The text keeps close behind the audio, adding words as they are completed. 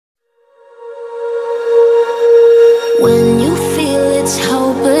it's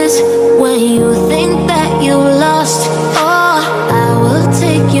hopeless when you think that you lost. Oh, I will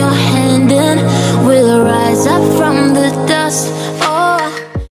take your hand and we'll rise up from the dust. Oh,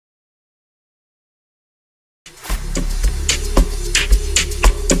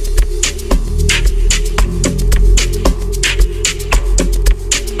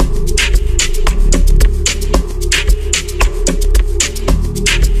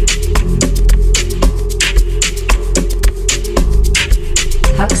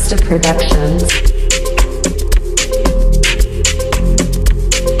 Productions.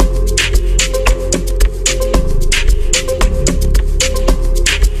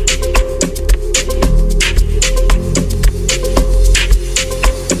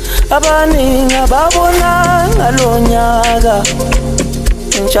 Abaningi ababona ngalonyaka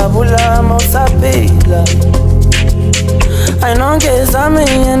ngijabula mawusaphila ayinongezami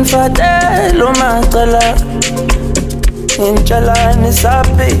ngifatelo macala ngitshalani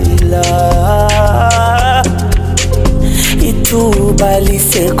saphila ithuba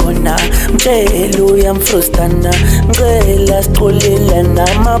lisekhona mtshelo uyamfrustana ngicela sixolela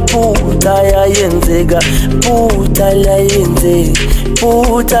namaphutha ayenzeka phutha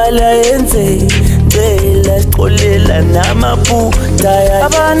la yenze ngicela sixolela namaphutha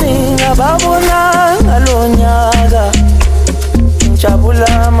abaningi ababona ngalonyaka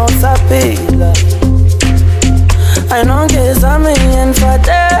ngijabula mawusaphila ayinongezami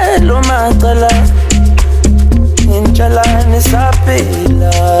ngifatelo macala ngitshalani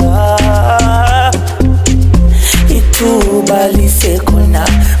saphila ithuba lisekhona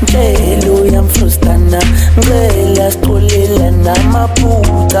mtshelo uyamfrustana ngicela sixolela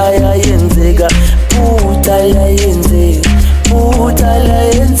namaphutha ayenzeka phutha la yenze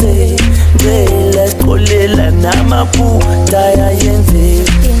ngicela sixolela namaphutha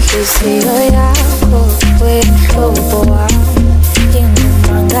ayenzeka inhliziyo yakho wehlobo wami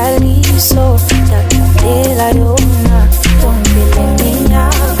ingumangaliso ndakudela yona yonke le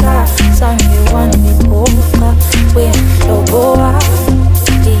minyaka zange wangiphoqa wehlobo wami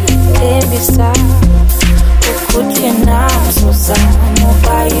iyethembisa ukuthi nazo zami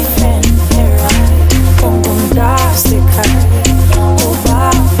uba yi-friend right ungumntasekhaya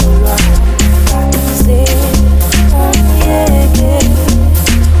ubabulwa ngase umyeke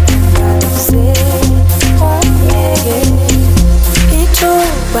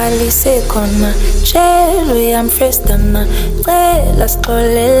balisekhona tshelo yamfrestana cela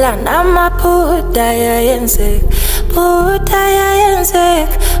sixolela namaphutha ayenzeka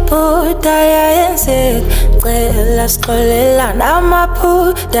cela sixolela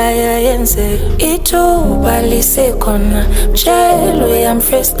namaphutha ayenzeka ithuba lisekhona tshelo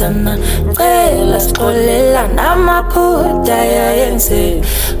yamfrestana cela sixolela namaphutha ayenzeka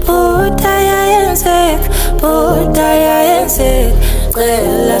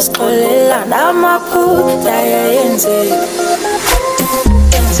cela sixolela namaphutha ayenzeka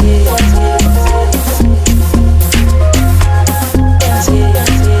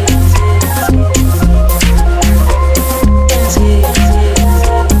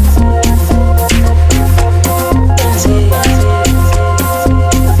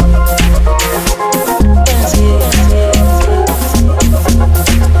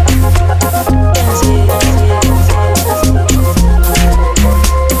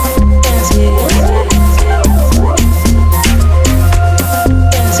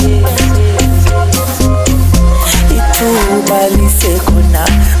balisekhona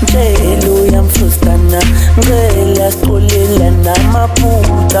mtshelo uyamfrustana ngicela sixolela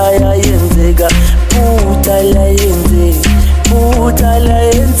namaphutha ayenzeka phutha la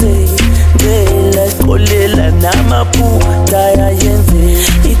yenze ngicela sixolela namaphutha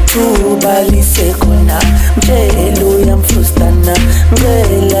ayenzeka ithuba lisekhona mtshelo uyamfrustana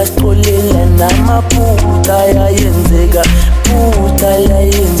ngicela sixolela namaphutha ayenzeka phutha la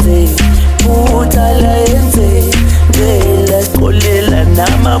yenze ngicela sixolela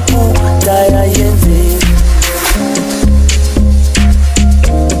namaphutha ayenzeka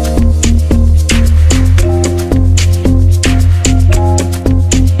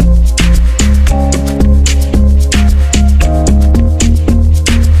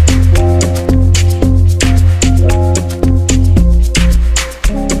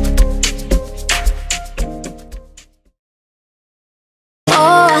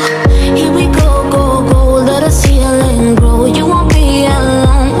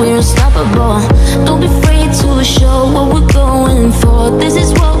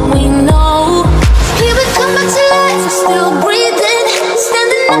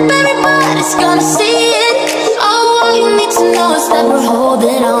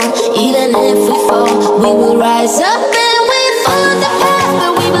Even if we fall, we will rise up.